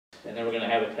and then we're going to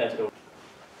have a test over.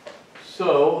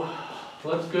 So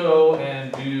let's go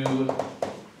and do,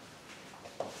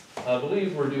 I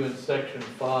believe we're doing section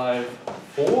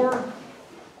 5.4.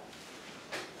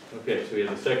 Okay, so we had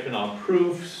the section on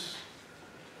proofs,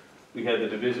 we had the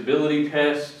divisibility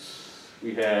tests,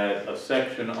 we had a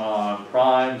section on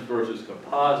primes versus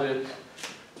composites.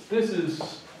 This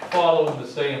is following the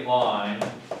same line,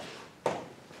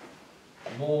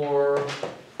 more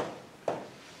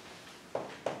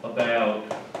about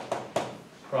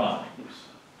primes.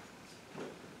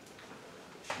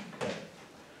 Okay.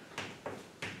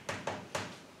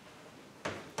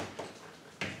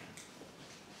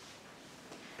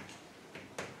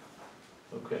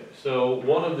 Okay, so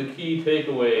one of the key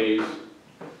takeaways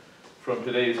from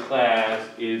today's class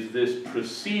is this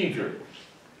procedure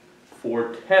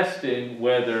for testing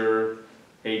whether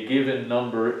a given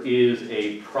number is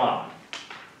a prime.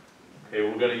 Okay,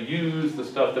 we're going to use the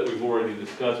stuff that we've already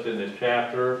discussed in this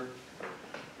chapter,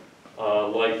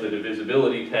 like the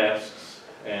divisibility tests,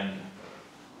 and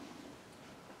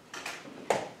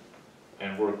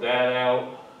work that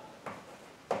out.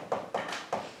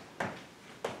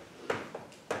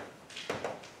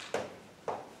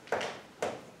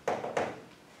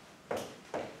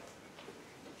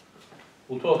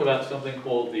 We'll talk about something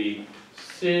called the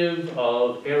Sieve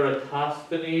of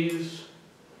Eratosthenes.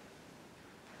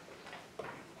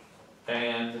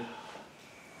 And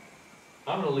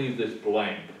I'm going to leave this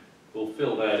blank. We'll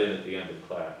fill that in at the end of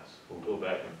class. We'll go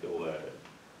back and fill that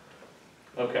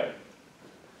in. Okay.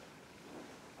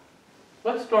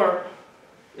 Let's start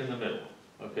in the middle,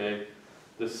 okay?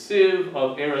 The Sieve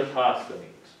of Eratosthenes.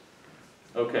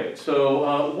 Okay,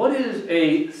 so what is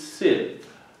a sieve?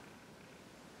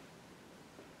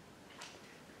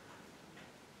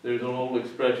 There's an old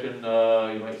expression,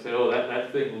 you might say, oh,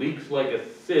 that thing leaks like a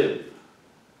sieve.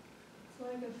 It's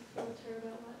like a filter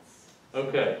that lets...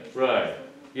 Okay, right,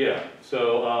 yeah.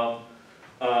 So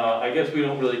I guess we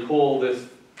don't really call this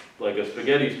like a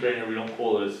spaghetti strainer, we don't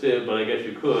call it a sieve, but I guess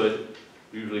you could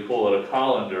usually call it a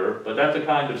colander, but that's a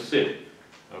kind of sieve.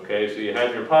 Okay, so you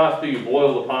have your pasta, you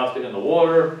boil the pasta in the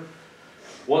water.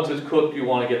 Once it's cooked, you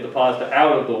want to get the pasta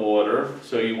out of the water,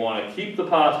 so you want to keep the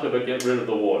pasta but get rid of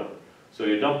the water. So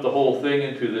you dump the whole thing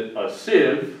into a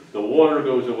sieve, the water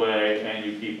goes away, and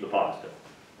you keep the pasta.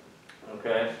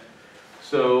 Okay?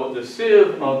 So the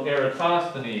Sieve of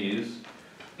Eratosthenes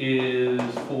is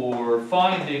for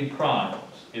finding primes.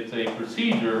 It's a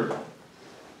procedure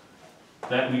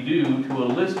that we do to a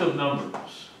list of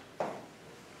numbers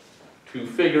to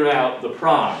figure out the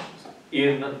primes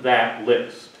in that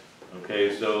list.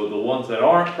 Okay, so the ones that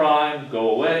aren't primed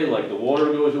go away, like the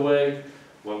water goes away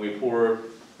when we pour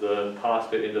the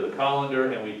pasta into the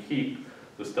colander, and we keep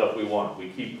the stuff we want. We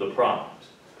keep the primes.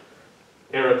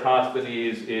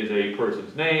 Eratosthenes is a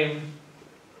person's name,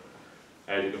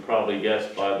 as you can probably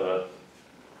guess by the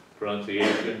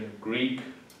pronunciation, Greek.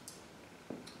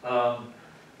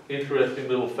 Interesting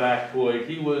little factoid,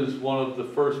 he was one of the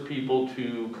first people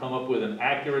to come up with an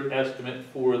accurate estimate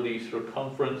for the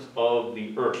circumference of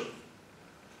the Earth.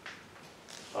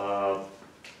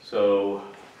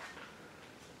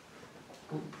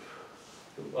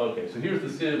 Okay, so here's the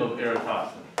Sieve of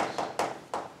Eratosthenes.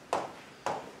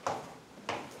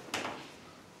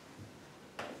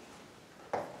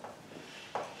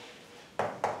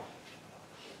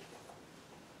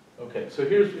 Okay, so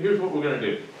here's what we're going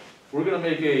to do. We're going to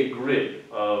make a grid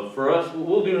of, for us,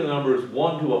 we'll do the numbers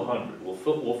 1 to 100.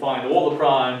 We'll find all the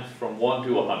primes from 1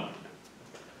 to 100.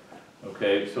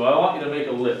 Okay, so I want you to make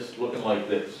a list looking like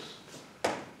this.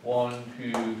 1,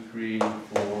 2, 3,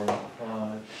 4,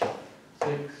 5,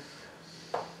 6,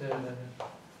 7,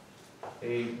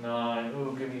 8, 9.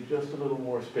 Oh, give me just a little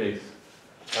more space.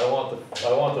 I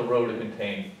want the row to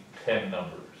contain 10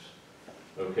 numbers.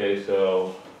 Okay,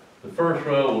 so the first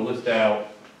row will list out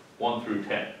 1 through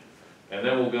 10. And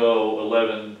then we'll go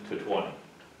 11 to 20.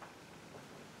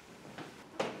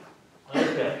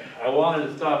 Okay, I wanted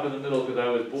to stop in the middle because I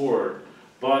was bored,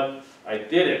 but I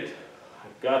did it. I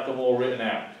got them all written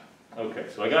out. Okay,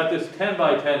 so I got this 10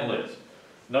 by 10 list,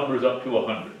 numbers up to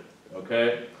 100.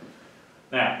 Okay?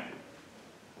 Now,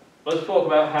 let's talk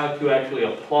about how to actually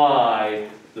apply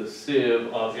the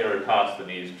Sieve of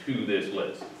Eratosthenes to this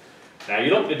list. Now,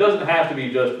 it doesn't have to be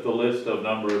just the list of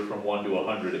numbers from 1 to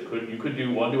 100. You could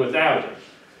do 1 to 1,000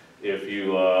 if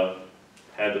you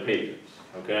had the patience.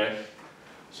 Okay?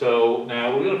 So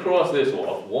now we're going to cross this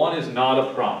off. 1 is not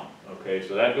a prime. Okay,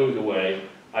 so that goes away.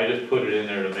 I just put it in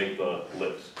there to make the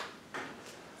list.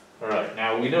 All right,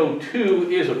 now we know 2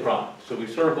 is a prime, so we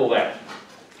circle that.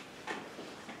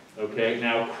 Okay,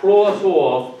 now cross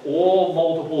off all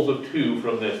multiples of 2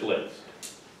 from this list.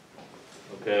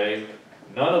 okay?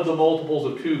 None of the multiples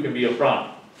of 2 can be a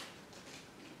prime.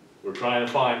 We're trying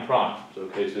to find primes,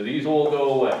 okay? So these all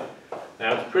go away.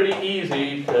 Now it's pretty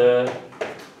easy to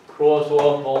cross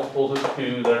off multiples of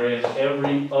 2 that are in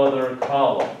every other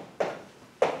column.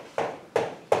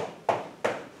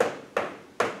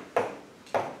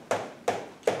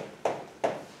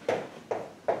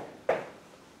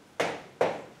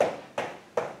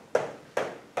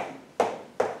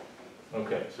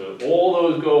 Okay, so all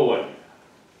those go away.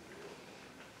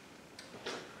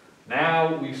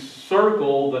 Now we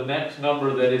circle the next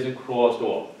number that isn't crossed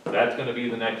off. That's going to be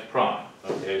the next prime.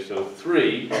 Okay, so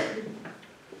 3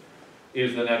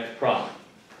 is the next prime.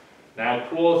 Now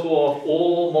cross off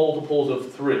all multiples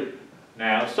of 3.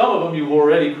 Now some of them you've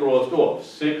already crossed off.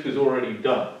 6 is already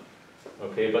done.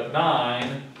 Okay, but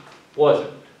 9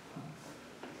 wasn't.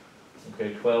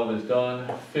 Okay, 12 is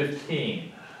done.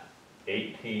 15,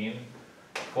 18,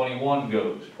 21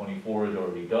 goes. 24 is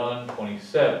already done.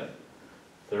 27,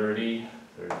 30,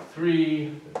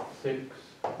 33, 36,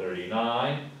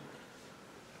 39,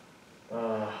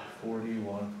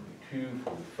 41, 42,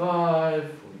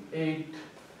 45, 48,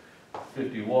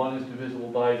 51 is divisible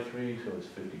by 3, so it's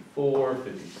 54,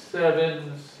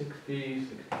 57, 60,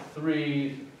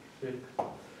 63, 66,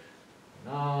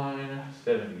 69,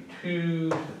 72,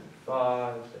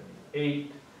 75,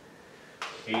 78,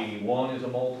 81 is a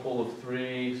multiple of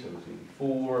 3, so it's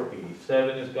 84,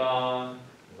 87 is gone,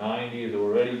 90 is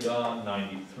already done,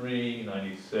 93,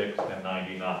 96, and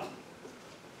 99.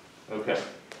 Okay.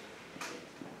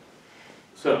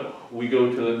 So, we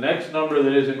go to the next number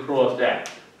that isn't crossed out.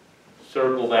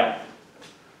 Circle that.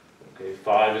 Okay,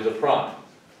 5 is a prime.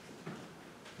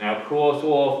 Now cross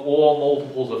off all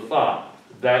multiples of 5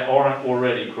 that aren't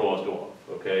already crossed off.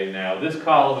 Okay, now this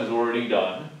column is already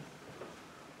done.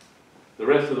 The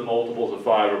rest of the multiples of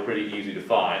 5 are pretty easy to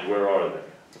find. Where are they?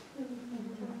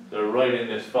 They're right in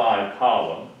this 5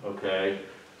 column, okay?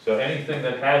 So anything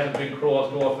that hasn't been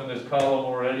crossed off in this column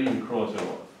already, you cross it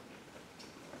off.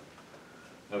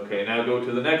 Okay, now go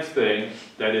to the next thing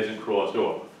that isn't crossed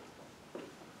off,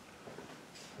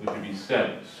 which would be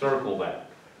 7. Circle that.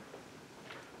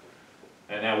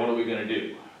 And now what are we going to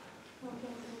do?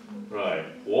 Right,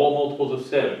 all multiples of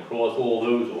 7, cross all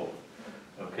those off.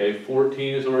 Okay,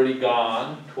 14 is already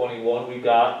gone, 21 we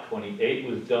got, 28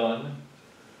 was done,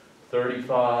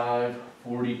 35,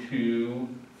 42,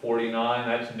 49,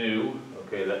 that's new.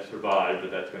 Okay, that survived, but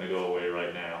that's going to go away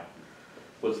right now.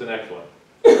 What's the next one?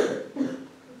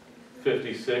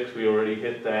 56, we already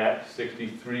hit that.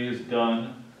 63 is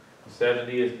done.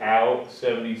 70 is out.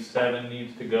 77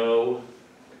 needs to go.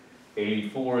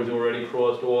 84 is already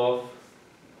crossed off.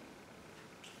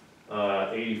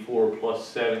 84 plus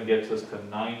 7 gets us to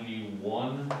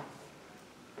 91.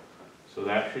 So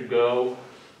that should go.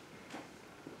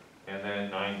 And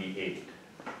then 98.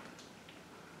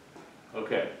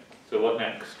 Okay, so what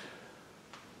next?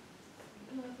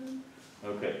 11.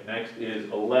 Okay, next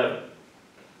is 11.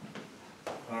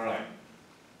 All right.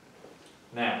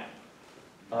 Now,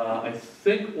 I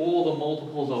think all the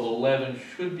multiples of 11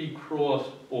 should be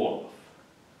crossed off.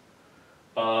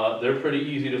 They're pretty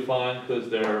easy to find because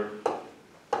they're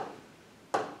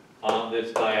on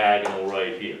this diagonal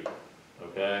right here,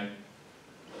 okay?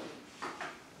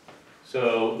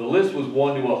 So the list was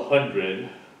 1 to 100.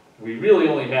 We really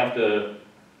only have to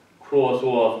cross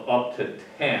off up to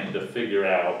 10 to figure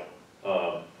out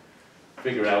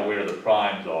where the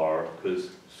primes are, because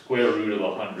square root of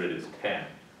 100 is 10.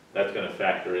 That's going to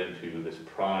factor into this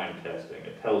prime testing.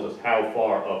 It tells us how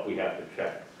far up we have to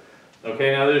check.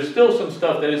 Okay, now there's still some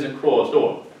stuff that isn't crossed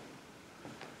off.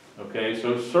 Okay,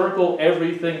 so circle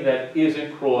everything that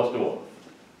isn't crossed off.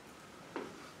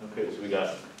 Okay, so we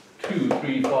got 2,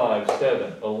 3, 5,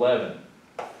 7, 11,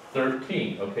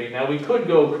 13. Okay, now we could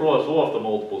go cross off the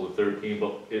multiples of 13,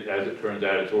 but as it turns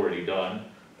out, it's already done.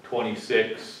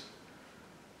 26,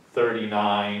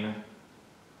 39,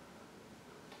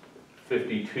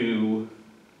 52,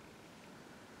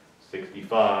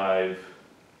 65,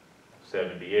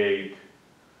 78,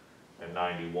 and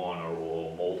 91 are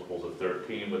all multiples of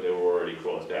 13, but they were already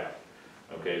crossed out.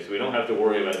 Okay, so we don't have to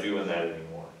worry about doing that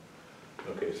anymore.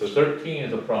 Okay, so 13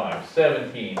 is a prime,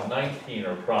 17, 19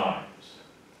 are primes.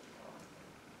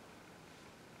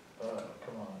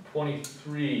 Come on,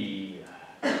 23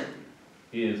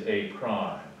 is a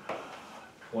prime,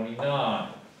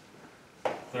 29,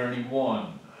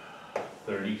 31,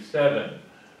 37,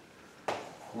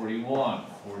 41,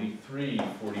 43,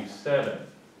 47,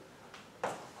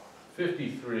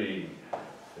 53,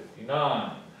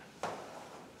 59,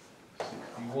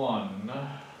 61,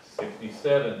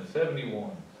 67,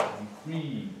 71,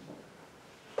 73,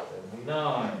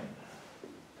 79,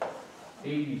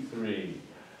 83,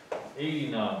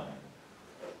 89,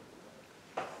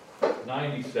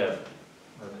 97.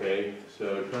 Okay,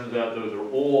 so it turns out those are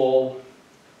all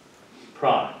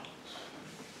primes.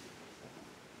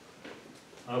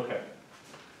 Okay.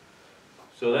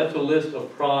 So that's a list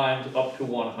of primes up to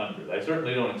 100. I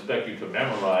certainly don't expect you to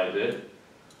memorize it.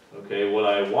 Okay, what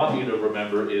I want you to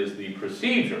remember is the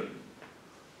procedure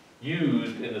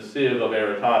used in the Sieve of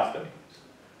Eratosthenes.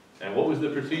 And what was the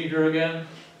procedure again?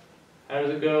 How does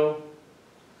it go?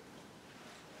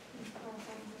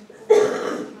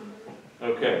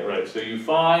 Okay, right, so you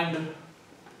find,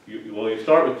 you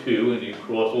start with 2 and you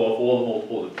cross off all the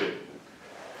multiples of 2.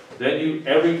 Then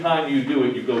every time you do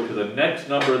it, you go to the next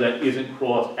number that isn't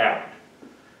crossed out.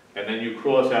 And then you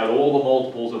cross out all the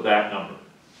multiples of that number.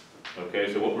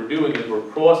 Okay, so what we're doing is we're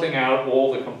crossing out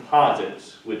all the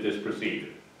composites with this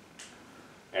procedure.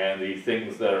 And the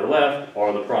things that are left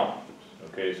are the primes.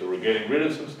 Okay, so we're getting rid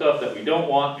of some stuff that we don't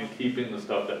want and keeping the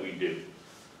stuff that we do.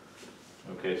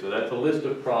 Okay, so that's a list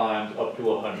of primes up to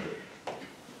 100.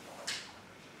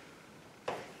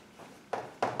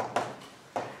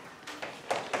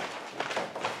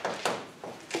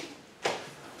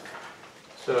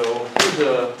 So here's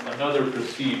another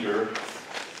procedure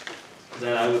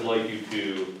that I would like you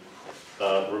to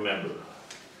remember.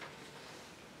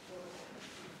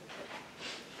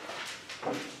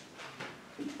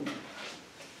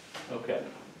 Okay.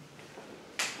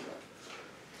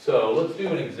 So let's do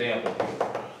an example here.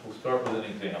 We'll start with an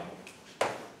example.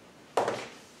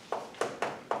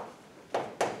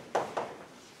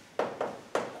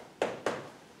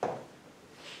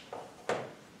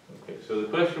 Okay, so the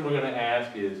question we're going to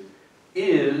ask is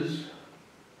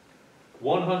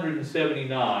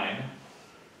 179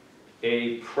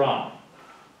 a prime?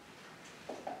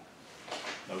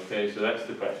 Okay, so that's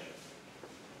the question.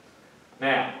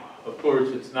 Now, of course,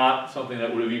 it's not something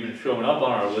that would have even shown up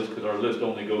on our list because our list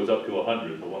only goes up to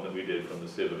 100, the one that we did from the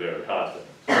Sieve of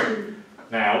Eratosthenes.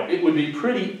 Now, it would be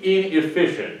pretty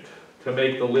inefficient to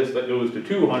make the list that goes to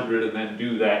 200 and then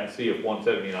do that and see if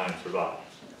 179 survives.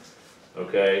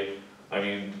 Okay? I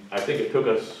mean, I think it took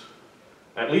us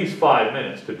at least 5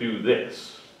 minutes to do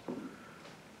this.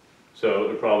 So it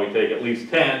would probably take at least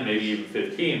 10, maybe even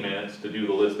 15 minutes to do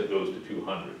the list that goes to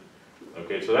 200.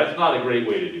 Okay, so that's not a great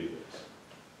way to do this.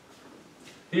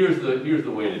 Here's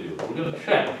the way to do it. We're going to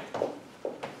check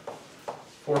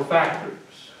for factors.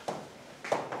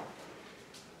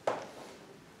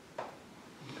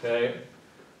 Okay?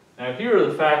 Now here are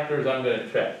the factors I'm going to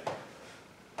check.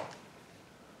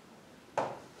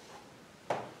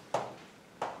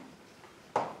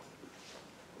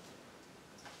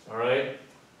 All right?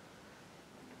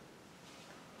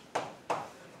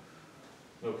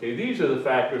 Okay, these are the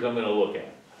factors I'm going to look at.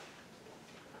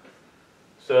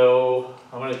 So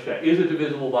I'm going to check, is it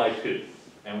divisible by 2?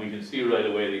 And we can see right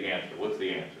away the answer. What's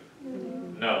the answer?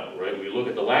 No, right? We look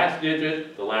at the last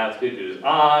digit is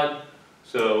odd,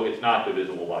 so it's not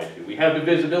divisible by 2. We have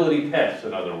divisibility tests,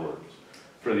 in other words,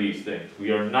 for these things.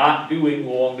 We are not doing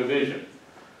long division,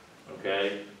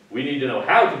 okay? We need to know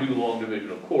how to do long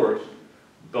division, of course,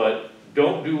 but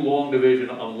don't do long division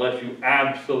unless you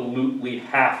absolutely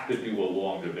have to do a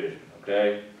long division,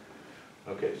 okay?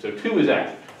 Okay, so 2 is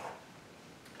out.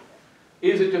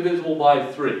 Is it divisible by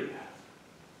 3?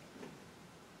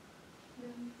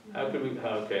 How could we,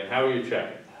 okay, and how are you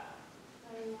checking?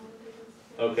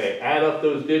 Okay, add up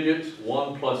those digits,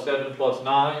 1 plus 7 plus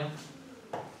 9.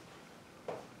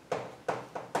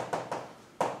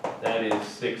 That is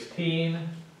 16,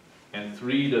 and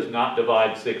 3 does not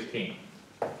divide 16.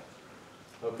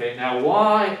 Okay, now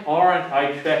why aren't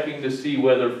I checking to see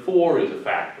whether 4 is a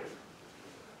factor?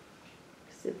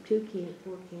 Because if 2 can't,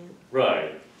 4 can't.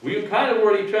 Right. We kind of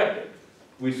already checked it.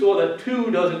 We saw that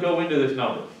 2 doesn't go into this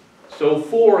number. So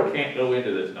 4 can't go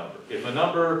into this number. If a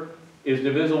number is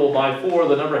divisible by 4,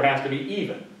 the number has to be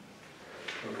even.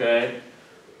 Okay?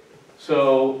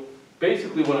 So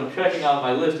basically what I'm checking on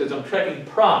my list is I'm checking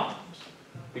primes.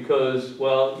 Because,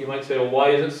 well, you might say, well, why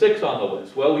isn't 6 on the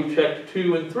list? Well, we checked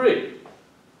 2 and 3.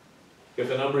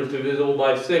 If a number is divisible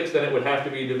by 6, then it would have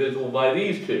to be divisible by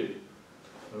these 2.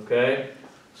 Okay?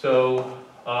 So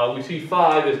we see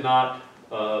 5 is not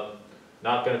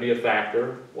going to be a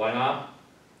factor. Why not?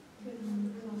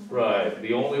 Right.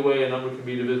 The only way a number can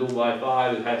be divisible by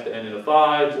 5 is it has to end in a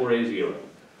 5 or a 0.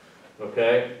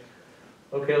 Okay?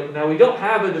 Okay, now we don't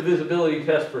have a divisibility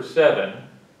test for 7.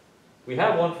 We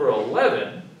have one for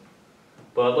 11,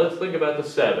 but let's think about the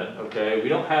 7. Okay? We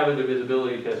don't have a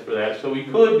divisibility test for that, so we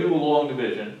could do a long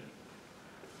division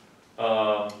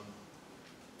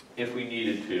if we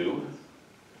needed to.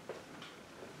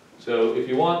 So if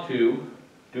you want to,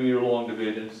 do your long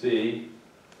division, see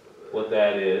what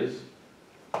that is.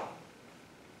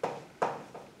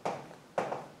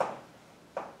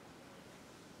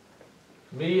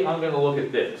 Me, I'm going to look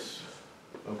at this,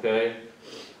 okay?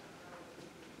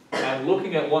 I'm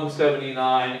looking at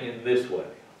 179 in this way.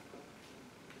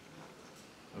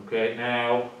 Okay,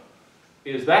 now,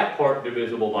 is that part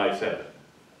divisible by 7?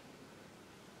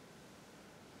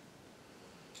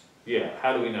 Yeah,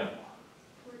 how do we know?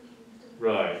 14.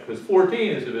 Right, because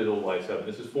 14 is divisible by 7.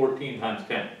 This is 14 times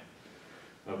 10.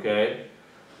 Okay?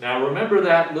 Now remember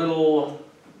that little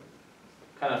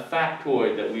kind of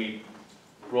factoid that we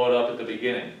brought up at the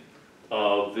beginning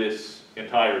of this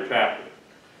entire chapter.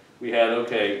 We had a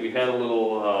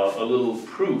little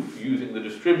proof using the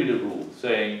distributive rule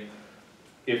saying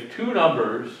if two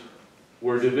numbers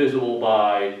were divisible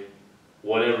by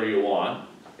whatever you want,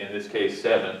 in this case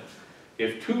 7,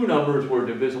 if two numbers were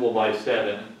divisible by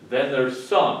 7, then their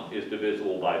sum is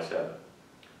divisible by 7.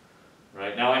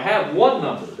 Right? Now I have one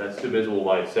number that's divisible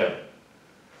by 7.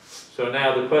 So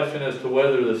now the question as to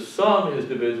whether the sum is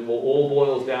divisible all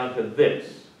boils down to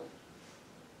this.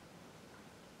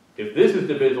 If this is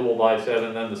divisible by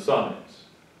 7, then the sum is.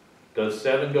 Does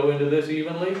 7 go into this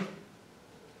evenly?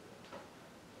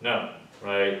 No,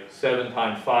 right? 7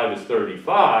 times 5 is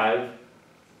 35,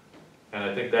 and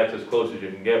I think that's as close as you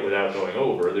can get without going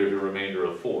over. There's a remainder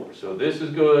of 4. So this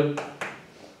is good,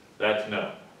 that's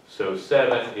no. So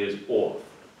 7 is off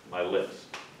my list.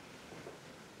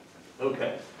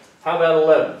 Okay, how about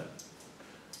 11?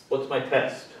 What's my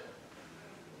test?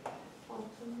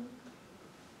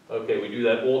 Okay, we do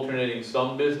that alternating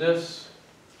sum business.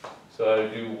 So I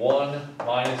do 1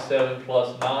 minus 7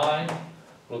 plus 9.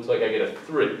 Looks like I get a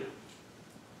 3.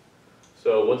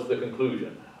 So what's the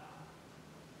conclusion?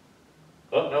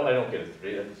 Oh, no, I don't get a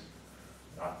 3. That's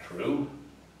not true.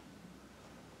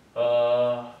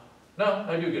 No,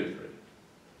 I do get a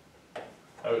 3.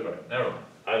 I was right. Never mind.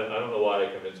 I don't know why I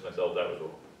convinced myself that was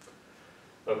wrong.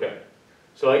 Okay,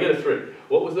 so I get a 3.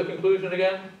 What was the conclusion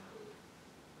again?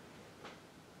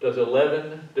 Does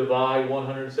 11 divide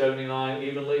 179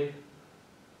 evenly?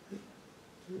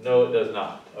 No, it does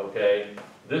not, okay?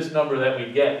 This number that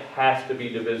we get has to be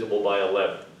divisible by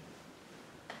 11.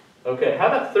 Okay, how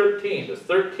about 13? Does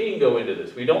 13 go into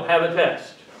this? We don't have a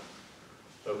test.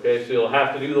 Okay, so you'll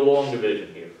have to do the long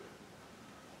division here.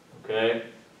 Okay?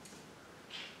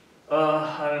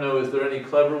 I don't know, is there any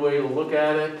clever way to look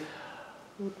at it?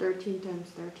 Well, 13 times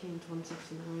 13 is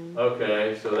 169.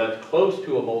 Okay, so that's close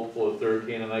to a multiple of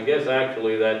 13, and I guess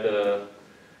actually that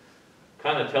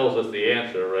kind of tells us the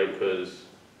answer, right? Because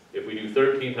if we do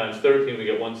 13 times 13, we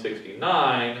get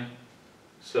 169.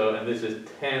 So, and this is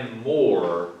 10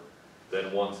 more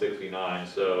than 169,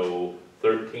 so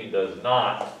 13 does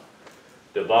not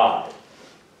divide.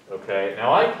 Okay,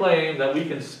 now I claim that we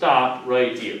can stop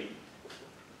right here.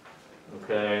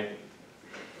 Okay,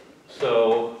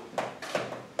 so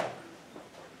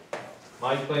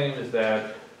my claim is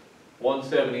that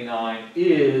 179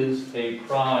 is a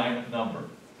prime number.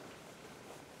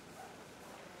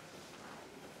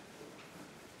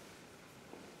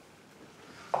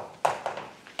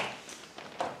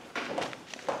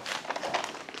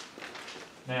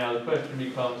 Now the question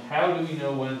becomes, how do we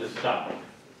know when to stop?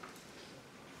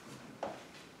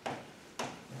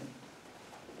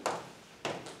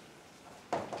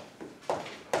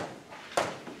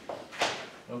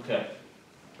 Okay.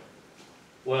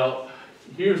 Well,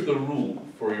 here's the rule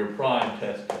for your prime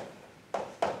testing.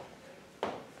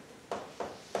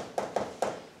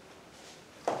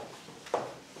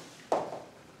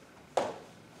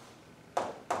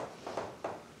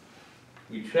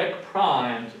 We check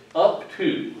primes up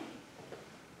to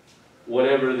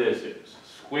whatever this is,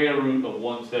 square root of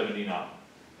 179.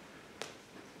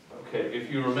 Okay,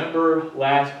 if you remember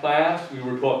last class, we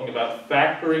were talking about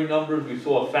factoring numbers. We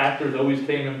saw factors always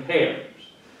came in pairs.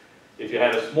 If you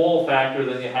had a small factor,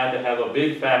 then you had to have a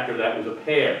big factor that was a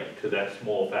pair to that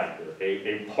small factor,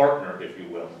 a partner, if you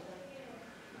will.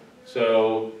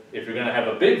 So if you're going to have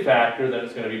a big factor, then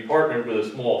it's going to be partnered with a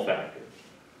small factor.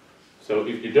 So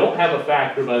if you don't have a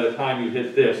factor by the time you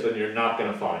hit this, then you're not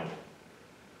going to find it.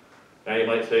 Now you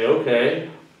might say, okay,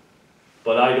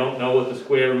 but I don't know what the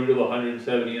square root of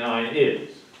 179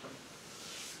 is.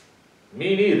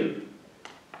 Me neither.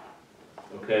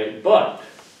 Okay, but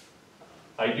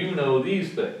I do know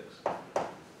these things.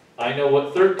 I know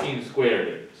what 13 squared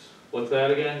is. What's that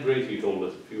again? Gracie told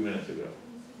us a few minutes ago.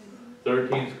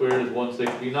 13 squared is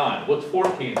 169. What's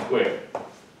 14 squared?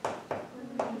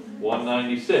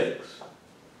 196.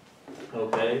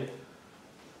 Okay?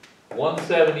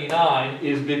 179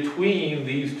 is between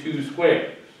these two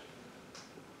squares.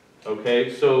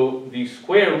 Okay, so the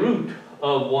square root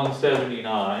of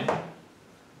 179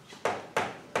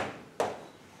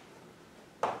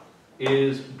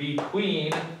 is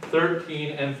between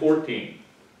 13 and 14.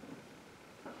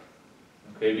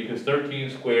 Okay, because 13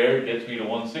 squared gets me to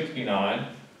 169.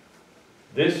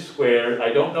 This squared,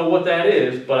 I don't know what that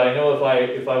is, but I know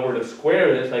if I were to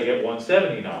square this, I get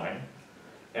 179.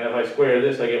 And if I square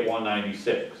this, I get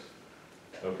 196.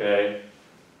 Okay?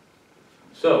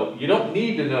 So, you don't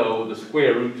need to know the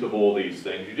square roots of all these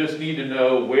things. You just need to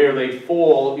know where they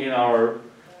fall in our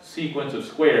sequence of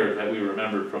squares that we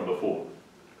remembered from before.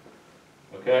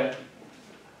 Okay?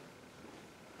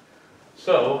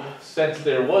 So, since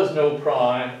there was no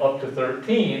prime up to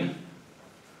 13,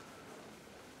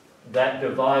 that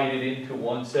divided into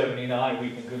 179,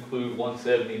 we can conclude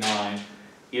 179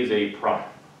 is a prime.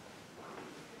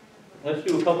 Let's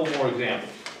do a couple more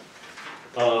examples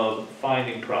of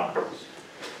finding primes.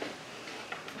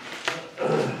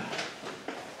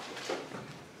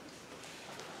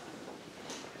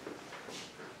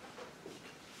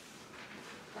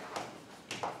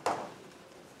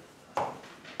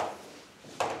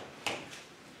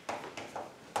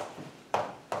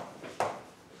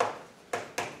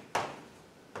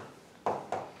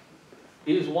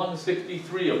 Is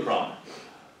 163 a prime?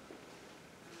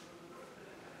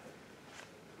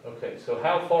 Okay, so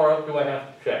how far up do I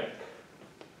have to check?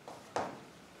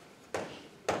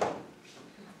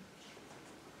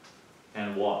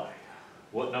 And why?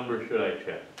 What number should I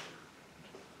check?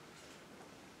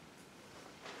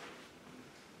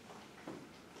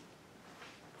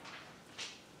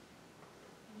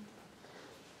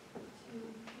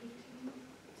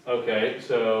 Okay,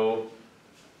 so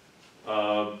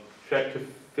check to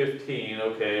 15,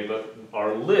 okay, but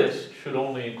our list should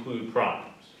only include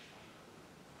primes.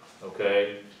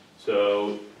 Okay,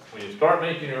 so when you start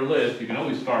making your list, you can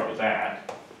always start with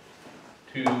that.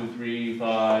 2, 3,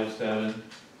 5, 7.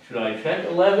 Should I check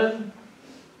 11?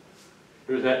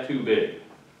 Or is that too big?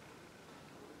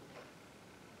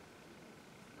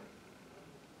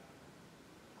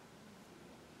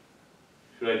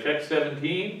 Should I check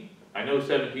 17? I know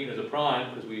 17 is a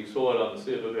prime because we saw it on the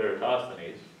Sieve of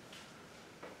Eratosthenes.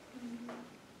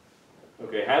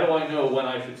 Okay, how do I know when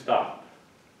I should stop?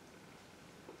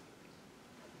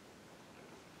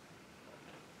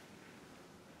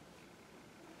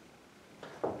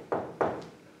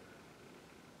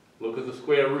 Look at the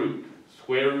square root.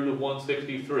 Square root of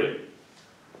 163.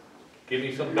 Give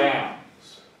me some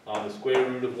bounds on the square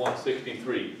root of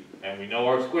 163. And we know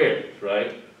our squares,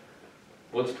 right?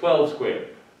 What's 12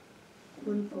 squared?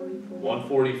 144.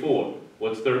 144.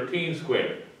 What's 13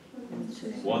 squared?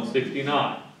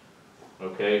 169.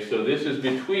 Okay, so this is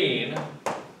between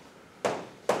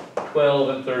 12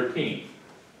 and 13.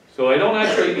 So I don't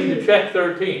actually need to check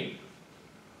 13.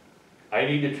 I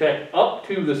need to check up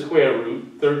to the square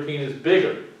root. 13 is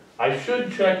bigger. I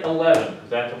should check 11, because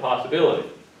that's a possibility.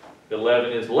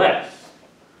 11 is less.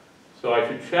 So I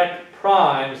should check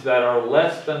primes that are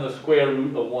less than the square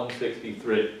root of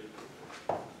 163.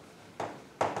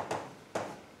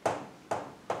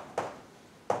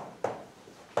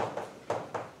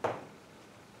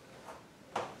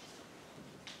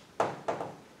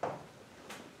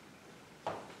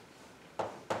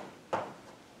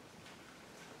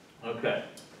 Okay,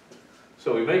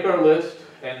 so we make our list,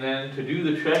 and then to do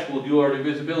the check, we'll do our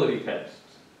divisibility tests.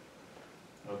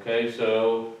 Okay,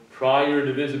 so try your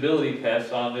divisibility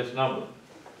tests on this number.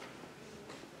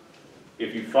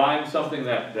 If you find something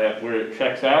that where it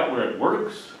checks out, where it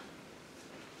works,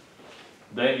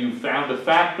 then you found a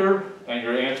factor, and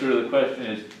your answer to the question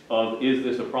is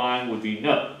this a prime, would be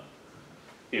no.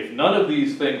 If none of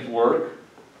these things work,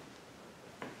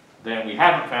 then we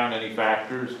haven't found any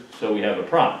factors, so we have a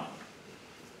prime.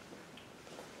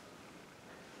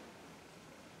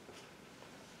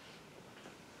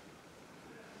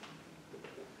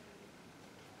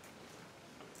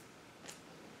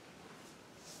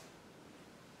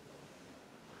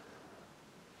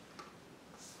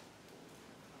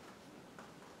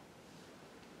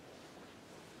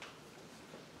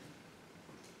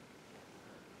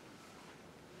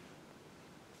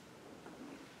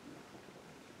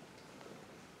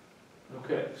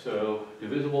 Okay, so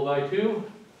divisible by 2?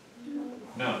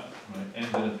 No. Right,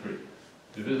 ends in a 3.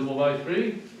 Divisible by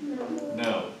 3?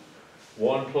 No.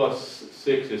 1 plus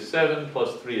 6 is 7,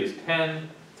 plus 3 is 10.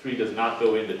 3 does not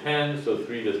go into 10, so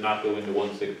 3 does not go into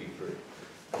 163.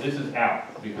 This is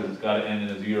out, because it's got to end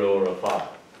in a 0 or a 5.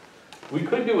 We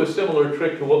could do a similar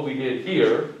trick to what we did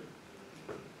here.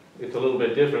 It's a little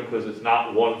bit different because it's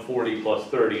not 140 plus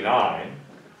 39.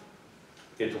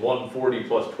 It's 140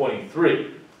 plus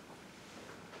 23.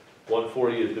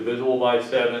 140 is divisible by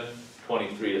 7,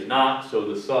 23 is not,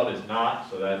 so the sum is not,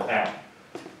 so that's out.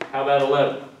 How about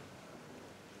 11?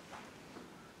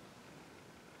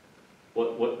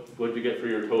 What'd you get for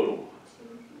your total?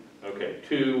 Okay,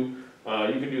 2, you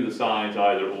can do the signs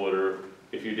either order.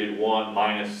 If you did 1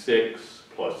 minus 6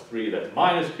 plus 3, that's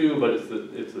minus 2, but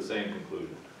it's the same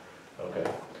conclusion.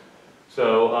 Okay,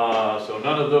 so, so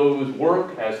none of those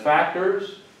work as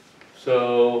factors,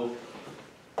 so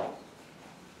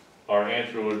our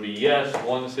answer would be yes,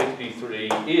 163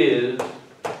 is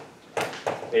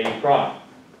a prime.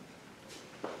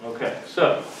 Okay,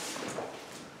 so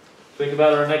think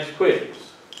about our next quiz.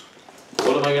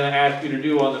 What am I going to ask you to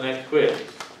do on the next quiz?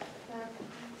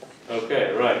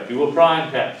 Okay, right, do a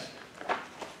prime test.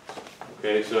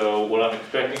 Okay, so what I'm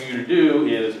expecting you to do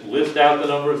is list out the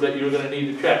numbers that you're going to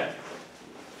need to check.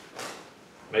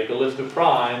 Make a list of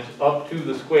primes up to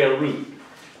the square root.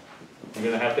 You're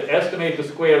going to have to estimate the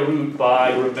square root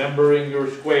by remembering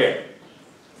your squares.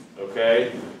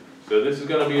 Okay, so this is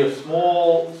going to be a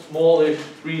smallish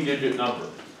 3-digit number.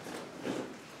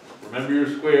 Remember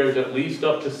your squares at least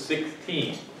up to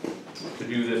 16 to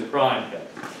do this prime test.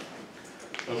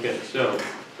 Okay, so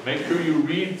make sure you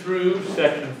read through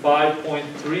section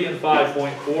 5.3 and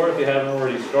 5.4 if you haven't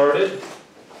already started.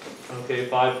 Okay,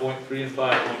 5.3 and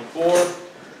 5.4,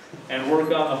 and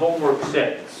work on the homework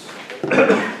sets.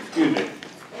 Excuse me.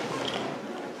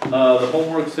 The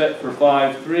homework set for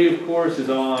 5.3, of course, is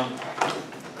on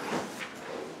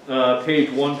page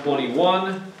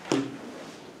 121.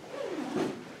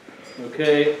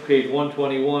 Okay, page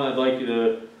 121, I'd like you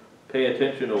to pay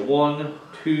attention to 1,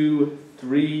 2,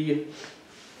 3,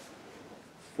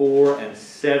 4, and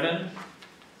 7.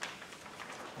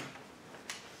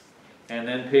 And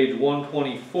then page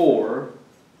 124,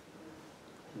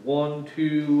 1,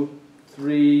 2,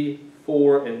 3,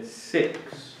 4, and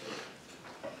 6.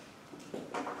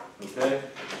 Okay,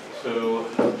 so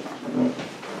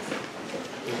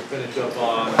we'll finish up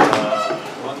on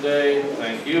Monday.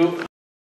 Thank you.